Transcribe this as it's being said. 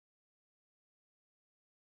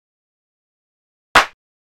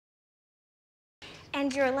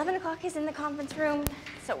And your 11 o'clock is in the conference room,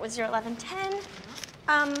 so it was your 11:10.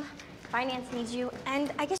 Finance needs you,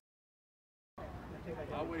 and I guess...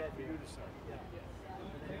 I'll wait for you to start.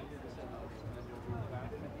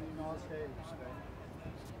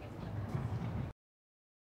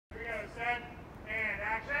 Here we go, set, and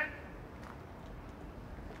action.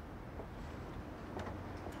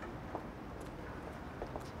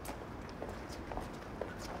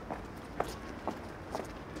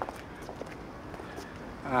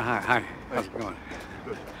 Hi. How's it going?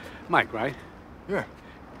 Good. Mike, right? Yeah.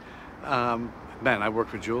 Ben, I work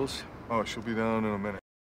for Jules. Oh, she'll be down in a minute.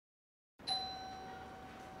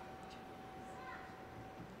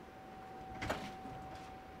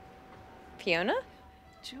 Fiona?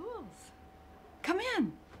 Jules, come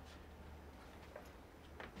in.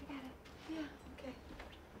 I got it. Yeah, okay.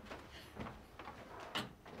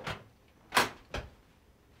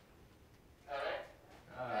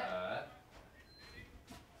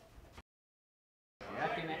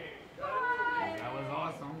 That was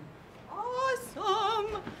awesome. Awesome.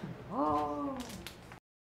 Oh.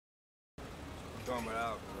 I'm throwing it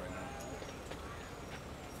out right now.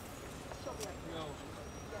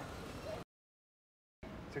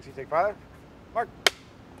 60, take 5. Mark.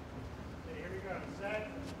 Okay, here we go. Set,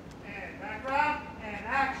 and background, and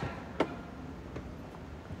action.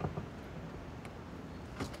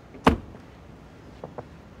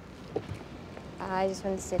 I just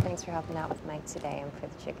wanted to say thanks for helping out with Mike today and for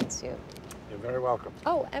the chicken soup. You're very welcome.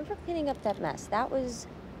 Oh, and for cleaning up that mess. That was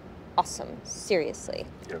awesome. Seriously.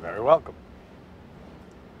 You're very welcome.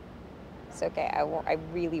 It's okay. I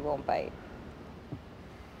really won't bite.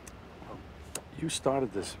 You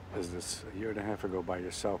started this business a year and a half ago by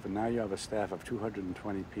yourself, and now you have a staff of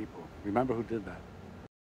 220 people. Remember who did that?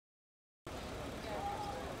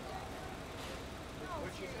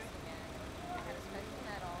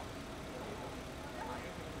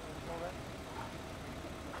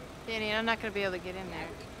 Danny, I'm not going to be able to get in there.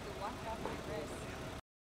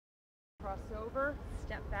 Cross over,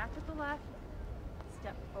 step back at the left,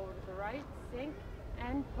 step forward to the right, sink,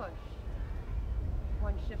 and push.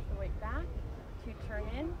 1, shift the weight back. 2, turn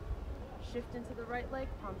in, shift into the right leg,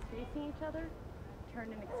 palms facing each other,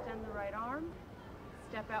 turn and extend the right arm,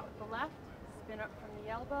 step out with the left, spin up from the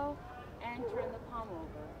elbow, and turn the palm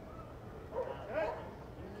over.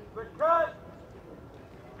 Good cut!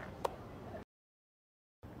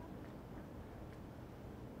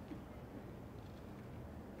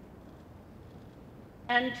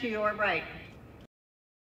 And to your right.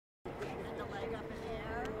 And the leg up in the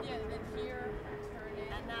air. Yeah, and then here, turn it.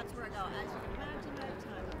 And that's where I go. As you can imagine, at a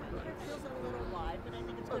time, my hip feels a little wide, but I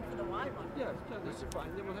think it's good for the wide one. Yeah, this is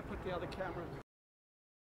fine. Then we'll have to put the other camera.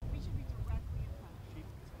 We should be directly in front of you.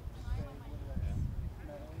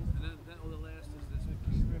 And then all the last is this.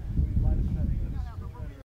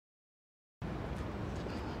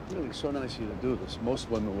 Really so nice of you to do this. Most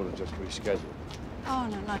women would have just rescheduled. Oh,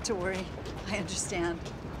 no, not to worry. I understand.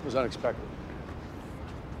 It was unexpected.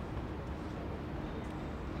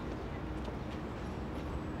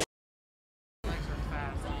 Legs are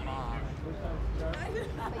fast and long. But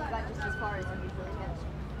you got just as far as you usually get.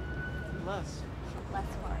 Less. Less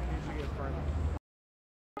far. Usually get further.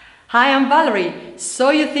 Hi, I'm Valerie.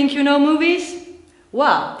 So you think you know movies?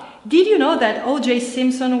 Well, did you know that O.J.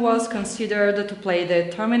 Simpson was considered to play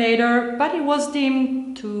the Terminator, but he was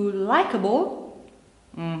deemed too likable?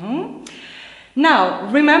 Now,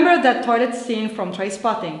 remember that toilet scene from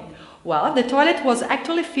Trainspotting? Well, the toilet was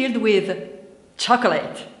actually filled with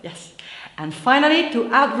chocolate. Yes. And finally,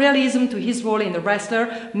 to add realism to his role in The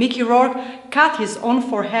Wrestler, Mickey Rourke cut his own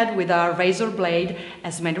forehead with a razor blade,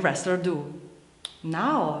 as many wrestlers do.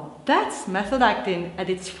 Now, that's method acting at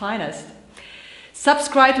its finest.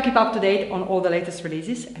 Subscribe to keep up to date on all the latest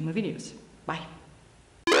releases and movie news. Bye.